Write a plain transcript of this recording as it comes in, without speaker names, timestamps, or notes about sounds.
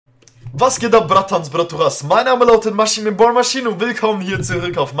Was geht ab, Bratans, Braturas? Mein Name lautet MASCHIN mit MASCHIN und willkommen hier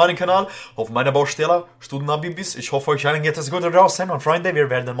zurück auf meinem Kanal, auf meiner Baustelle, Studenabibis. Ich hoffe, euch allen geht es gut draußen und Freunde,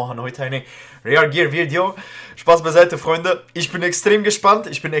 wir werden machen heute eine Reagier-Video. Spaß beiseite, Freunde. Ich bin extrem gespannt,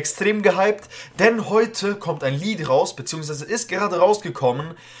 ich bin extrem gehypt, denn heute kommt ein Lied raus, beziehungsweise ist gerade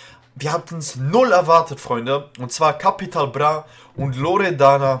rausgekommen. Wir hatten es null erwartet, Freunde, und zwar Capital Bra und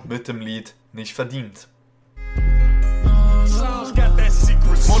Loredana mit dem Lied Nicht Verdient.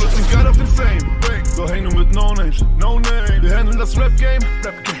 Geil auf den Fame, so hängen nur mit No-Names, No-Name. Wir handeln das Rap-Game,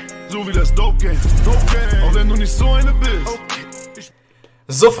 so wie das Dope-Game, auch wenn du nicht so eine bist.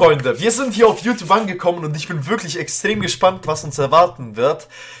 So, Freunde, wir sind hier auf YouTube angekommen und ich bin wirklich extrem gespannt, was uns erwarten wird.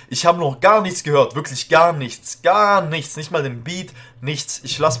 Ich habe noch gar nichts gehört, wirklich gar nichts, nicht mal den Beat, nichts.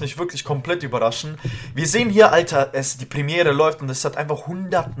 Ich lasse mich wirklich komplett überraschen. Wir sehen hier, Alter, die Premiere läuft und es hat einfach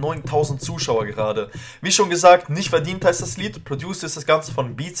 109.000 Zuschauer gerade. Wie schon gesagt, Nicht Verdient heißt das Lied, produced ist das Ganze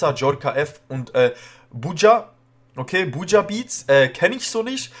von Beatsa, Jorka F und Buja. Okay, Buja Beats, kenne ich so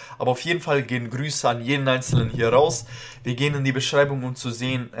nicht, aber auf jeden Fall gehen Grüße an jeden Einzelnen hier raus. Wir gehen in die Beschreibung, um zu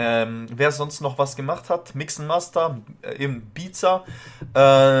sehen, wer sonst noch was gemacht hat. Mix and Master, eben Beatsa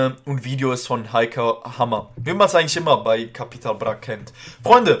und Video ist von Heike Hammer. Wie man es eigentlich immer bei Capital Bra kennt.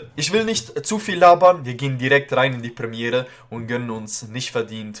 Freunde, ich will nicht zu viel labern, wir gehen direkt rein in die Premiere und gönnen uns Nicht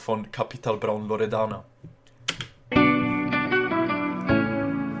Verdient von Capital Bra und Loredana.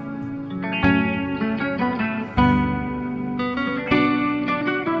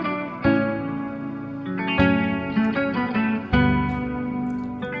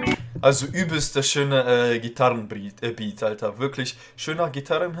 Also übelst der schöne Gitarrenbeat, Alter. Wirklich schöner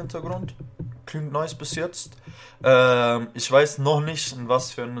Gitarre im Hintergrund. Klingt nice bis jetzt. Ich weiß noch nicht, in was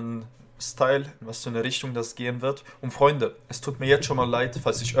für einen Style, in was für eine Richtung das gehen wird. Und Freunde, es tut mir jetzt schon mal leid,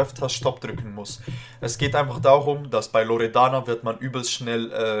 falls ich öfter Stopp drücken muss. Es geht einfach darum, dass bei Loredana wird man übelst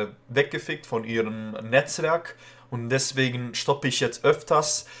schnell weggefickt von ihrem Netzwerk. Und deswegen stoppe ich jetzt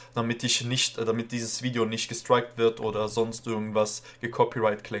öfters, damit dieses Video nicht gestrikt wird oder sonst irgendwas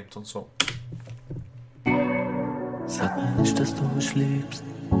gecopyright claimt und so. Sag mir nicht, dass du mich liebst.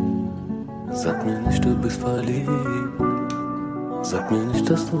 Sag mir nicht, du bist verliebt. Sag mir nicht,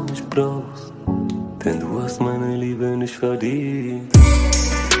 dass du mich brauchst. Denn du hast meine Liebe nicht verdient.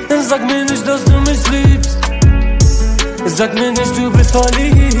 Sag mir nicht, dass du mich liebst. Sag mir nicht, du bist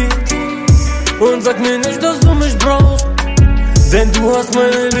verliebt. Und sag mir nicht, dass du mich brauchst, denn du hast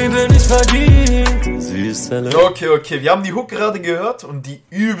meine Liebe nicht verdient. Süße. Okay, wir haben die Hook gerade gehört und die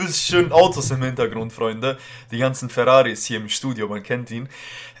übelst schönen Autos im Hintergrund, Freunde. Die ganzen Ferraris hier im Studio, man kennt ihn.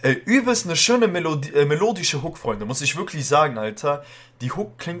 Übelst eine schöne melodische Hook, Freunde, muss ich wirklich sagen, Alter. Die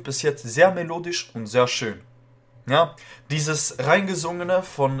Hook klingt bis jetzt sehr melodisch und sehr schön. Ja, dieses reingesungene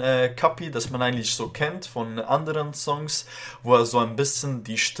von Capi, das man eigentlich so kennt von anderen Songs, wo er so ein bisschen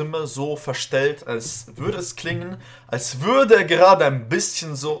die Stimme so verstellt, als würde es klingen, als würde er gerade ein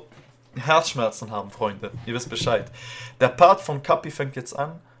bisschen so Herzschmerzen haben, Freunde. Ihr wisst Bescheid. Der Part von Capi fängt jetzt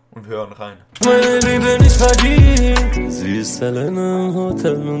an und wir hören rein. Meine Liebe nicht verdient. Sie ist alleine im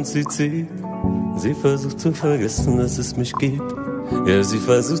Hotel und sie zieht. Sie versucht zu vergessen, dass es mich gibt. Ja, sie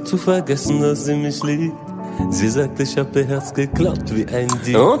versucht zu vergessen, dass sie mich liebt. Sie sagt, ich hab ihr Herz geklappt wie ein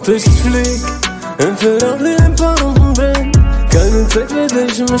Dieb. Und ich flieg in Ferrari ein paar Runden drehen. Keine Zeit für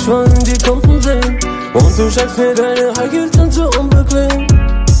dich, mich wollen die Kunden sehen. Und du schenkst mir deine REAGIERT und so unbequem.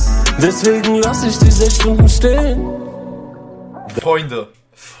 Deswegen lass ich die 6 Stunden stehen. Freunde,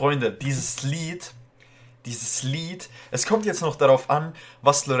 dieses Lied, es kommt jetzt noch darauf an,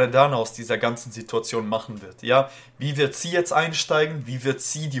 was Loredana aus dieser ganzen Situation machen wird, ja, wie wird sie jetzt einsteigen, wie wird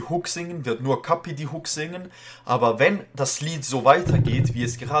sie die Hook singen, wird nur Capi die Hook singen, aber wenn das Lied so weitergeht, wie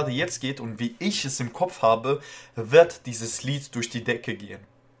es gerade jetzt geht und wie ich es im Kopf habe, wird dieses Lied durch die Decke gehen.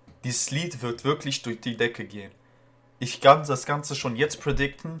 Dieses Lied wird wirklich durch die Decke gehen. Ich kann das Ganze schon jetzt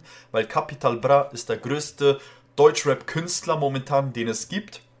predikten, weil Capital Bra ist der größte Deutschrap-Künstler momentan, den es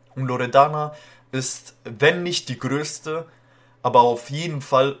gibt, und Loredana ist, wenn nicht die größte, aber auf jeden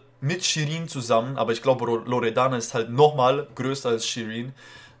Fall mit Shirin zusammen, aber ich glaube Loredana ist halt nochmal größer als Shirin,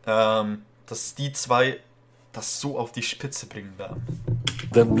 dass die zwei das so auf die Spitze bringen werden.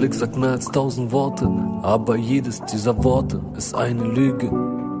 Dein Blick sagt mehr als 1000 Worte, aber jedes dieser Worte ist eine Lüge.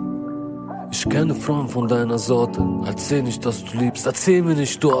 Ich kenne Frauen von deiner Sorte, erzähl nicht, dass du liebst, erzähl mir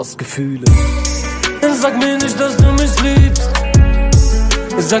nicht, du hast Gefühle. Sag mir nicht, dass du mich liebst.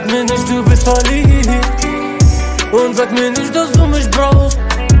 Sag mir nicht, du bist verliebt. Und sag mir nicht, dass du mich brauchst,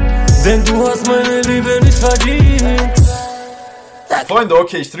 denn du hast meine Liebe nicht verdient. Freunde,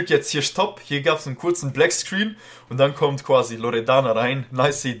 okay, ich drücke jetzt hier Stopp. Hier gab es einen kurzen Blackscreen Und dann kommt quasi Loredana rein.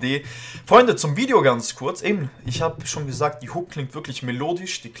 Nice Idee. Freunde, zum Video ganz kurz. Eben, ich habe schon gesagt, die Hook klingt wirklich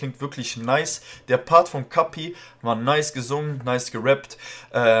melodisch. Die klingt wirklich nice. Der Part von Kapi war nice gesungen, nice gerappt.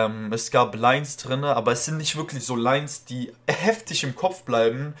 Es gab Lines drin, aber es sind nicht wirklich so Lines, die heftig im Kopf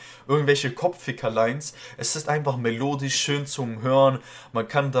bleiben. Irgendwelche Kopfficker-Lines. Es ist einfach melodisch, schön zum Hören. Man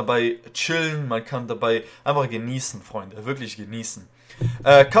kann dabei chillen, man kann dabei einfach genießen, Freunde. Wirklich genießen.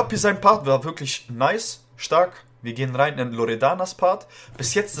 Kapi, sein Part war wirklich nice, stark. Wir gehen rein in Loredanas Part.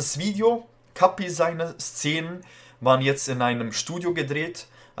 Bis jetzt das Video, Kapi, seine Szenen waren jetzt in einem Studio gedreht.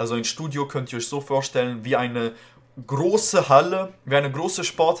 Also ein Studio könnt ihr euch so vorstellen wie eine große Halle, wie eine große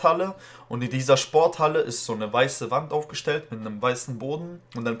Sporthalle. Und in dieser Sporthalle ist so eine weiße Wand aufgestellt mit einem weißen Boden.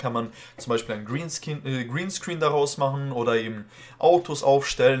 Und dann kann man zum Beispiel ein Greenscreen daraus machen oder eben Autos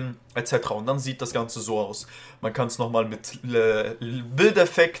aufstellen etc. Und dann sieht das Ganze so aus. Man kann es nochmal mit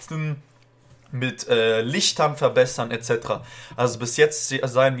Bildeffekten, mit Lichtern verbessern etc. Also bis jetzt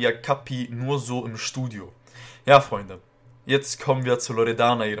seien wir Kapi nur so im Studio. Ja, Freunde, jetzt kommen wir zu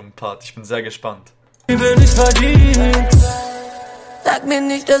Loredana, ihrem Part. Ich bin sehr gespannt. Liebe nicht verdient. Sag mir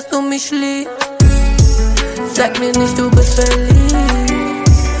nicht, dass du mich liebst. Sag mir nicht, du bist verliebt.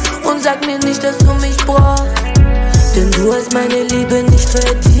 Und sag mir nicht, dass du mich brauchst. Denn du hast meine Liebe nicht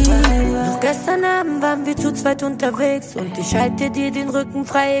verdient. Noch gestern Abend waren wir zu zweit unterwegs. Und ich halte dir den Rücken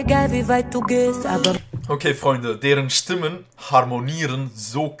frei, egal wie weit du gehst. Aber okay, Freunde, deren Stimmen harmonieren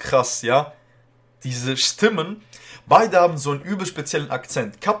so krass, ja. Diese Stimmen, beide haben so einen übel speziellen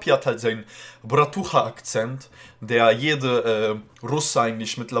Akzent. Kapi hat halt seinen Bratucha-Akzent, der jede Russe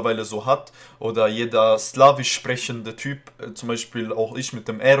eigentlich mittlerweile so hat. Oder jeder slawisch sprechende Typ, zum Beispiel auch ich mit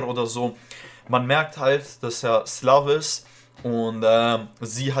dem R oder so. Man merkt halt, dass er Slave ist und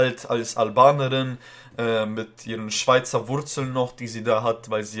sie halt als Albanerin mit ihren Schweizer Wurzeln noch, die sie da hat,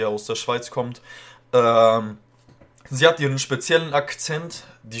 weil sie ja aus der Schweiz kommt. Sie hat ihren speziellen Akzent,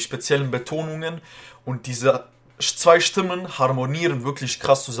 die speziellen Betonungen und diese zwei Stimmen harmonieren wirklich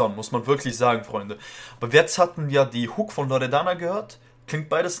krass zusammen, muss man wirklich sagen, Freunde. Aber jetzt hatten wir die Hook von Loredana gehört. Klingt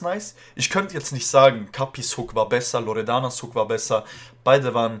beides nice. Ich könnte jetzt nicht sagen, Kapis Hook war besser, Loredanas Hook war besser.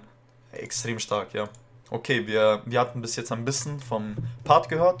 Beide waren extrem stark, ja. Okay, wir hatten bis jetzt ein bisschen vom Part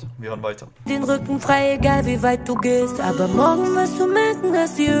gehört. Wir hören weiter. den Rücken frei, egal wie weit du gehst. Aber morgen wirst du merken,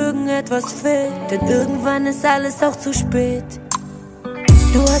 dass dir irgendetwas fehlt. Denn irgendwann ist alles auch zu spät.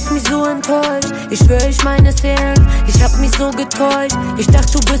 Du hast mich so enttäuscht, ich schwör, ich meine es ernst. Ich hab mich so getäuscht, ich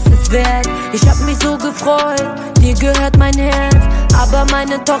dachte, du bist es wert. Ich hab mich so gefreut, dir gehört mein Herz. Aber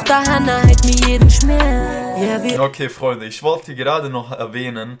meine Tochter Hannah hält mir jeden Schmerz. Ja, okay, Freunde, ich wollte gerade noch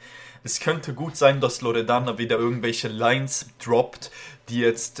erwähnen, es könnte gut sein, dass Loredana wieder irgendwelche Lines droppt, die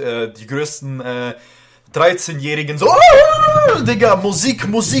jetzt die größten 13-Jährigen so, Digga,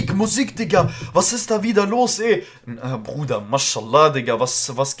 Musik, Digga, was ist da wieder los, ey? Bruder, Mashallah, Digga,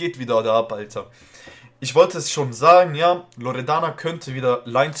 was geht wieder da ab, Alter? Ich wollte es schon sagen, ja, Loredana könnte wieder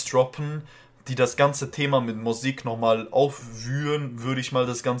Lines droppen, die das ganze Thema mit Musik nochmal aufwühlen, würde ich mal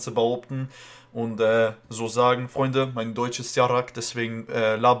das Ganze behaupten. Und so sagen, Freunde, mein Deutsch ist ja rack, deswegen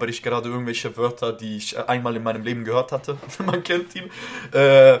labere ich gerade irgendwelche Wörter, die ich einmal in meinem Leben gehört hatte. Man kennt ihn.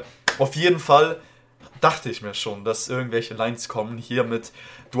 Auf jeden Fall dachte ich mir schon, dass irgendwelche Lines kommen hier mit: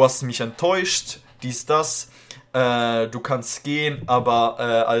 Du hast mich enttäuscht, dies, das, du kannst gehen, aber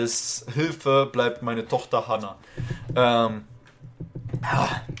als Hilfe bleibt meine Tochter Hannah.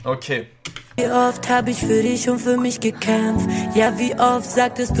 Okay. wie oft hab ich für dich und für mich gekämpft. Ja, wie oft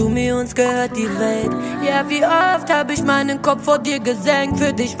sagtest du mir, uns gehört die Welt. Ja, wie oft hab ich meinen Kopf vor dir gesenkt.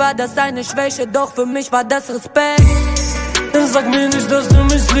 Für dich war das eine Schwäche, doch für mich war das Respekt. Sag mir nicht, dass du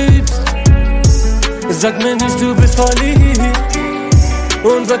mich liebst. Sag mir nicht, du bist verliebt.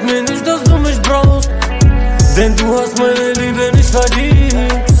 Und sag mir nicht, dass du mich brauchst. Denn du hast meine Liebe nicht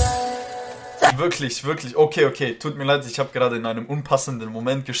verdient. Wirklich, okay, tut mir leid, ich habe gerade in einem unpassenden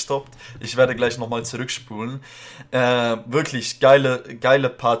Moment gestoppt. Ich werde gleich nochmal zurückspulen. Wirklich geile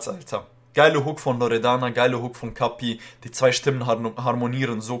Parts, Alter. Geile Hook von Loredana, geile Hook von Kapi. Die zwei Stimmen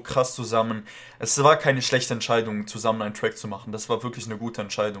harmonieren so krass zusammen. Es war keine schlechte Entscheidung, zusammen einen Track zu machen. Das war wirklich eine gute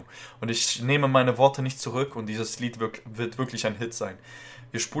Entscheidung. Und ich nehme meine Worte nicht zurück und dieses Lied wird wirklich ein Hit sein.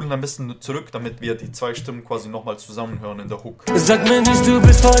 Wir spulen ein bisschen zurück, damit wir die zwei Stimmen quasi nochmal zusammenhören in der Hook. Sag mir nicht, du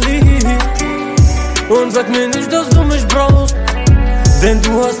bist verliebt. Und sag mir nicht, dass du mich brauchst. Denn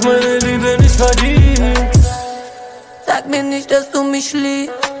du hast meine Liebe nicht verdient. Sag mir nicht, dass du mich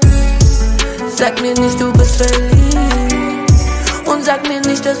liebst. Sag mir nicht, du bist verliebt. Und sag mir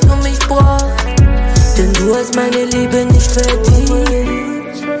nicht, dass du mich brauchst. Denn du hast meine Liebe nicht verdient.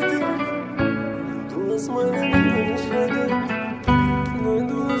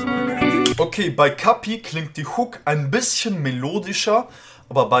 Okay, bei Kapi klingt die Hook ein bisschen melodischer,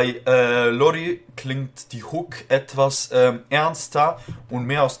 aber bei Lori klingt die Hook etwas ernster und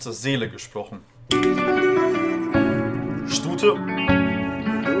mehr aus der Seele gesprochen. Stute.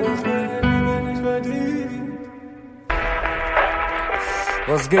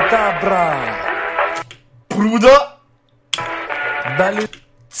 Was geht ab, Bra? Bruder. Berlin.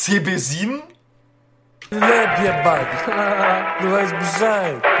 CB7. Leb hier, Bad. Du weißt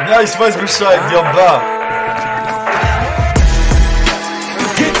Bescheid. Ja, ich weiß Bescheid, ja, bra.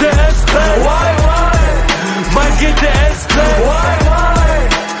 GTS, mein GTS,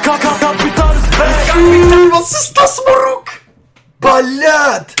 Kapital ist back. Was ist das, Moruk?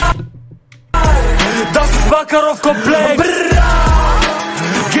 Ballett. Das ist Makarov-Komplex.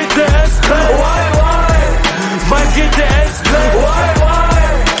 GTS, mein GTS,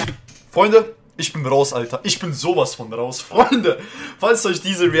 Freunde, ich bin raus, Alter. Ich bin sowas von raus. Freunde, falls euch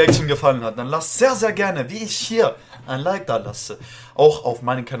diese Reaction gefallen hat, dann lasst sehr, sehr gerne, wie ich hier, ein Like da lasse. Auch auf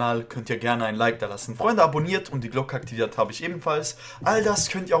meinem Kanal könnt ihr gerne ein Like da lassen. Freunde, abonniert und die Glocke aktiviert habe ich ebenfalls. All das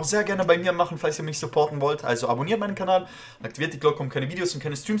könnt ihr auch sehr gerne bei mir machen, falls ihr mich supporten wollt. Also abonniert meinen Kanal, aktiviert die Glocke, um keine Videos und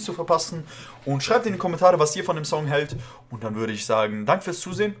keine Streams zu verpassen. Und schreibt in die Kommentare, was ihr von dem Song hält. Und dann würde ich sagen, danke fürs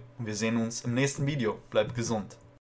Zusehen und wir sehen uns im nächsten Video. Bleibt gesund.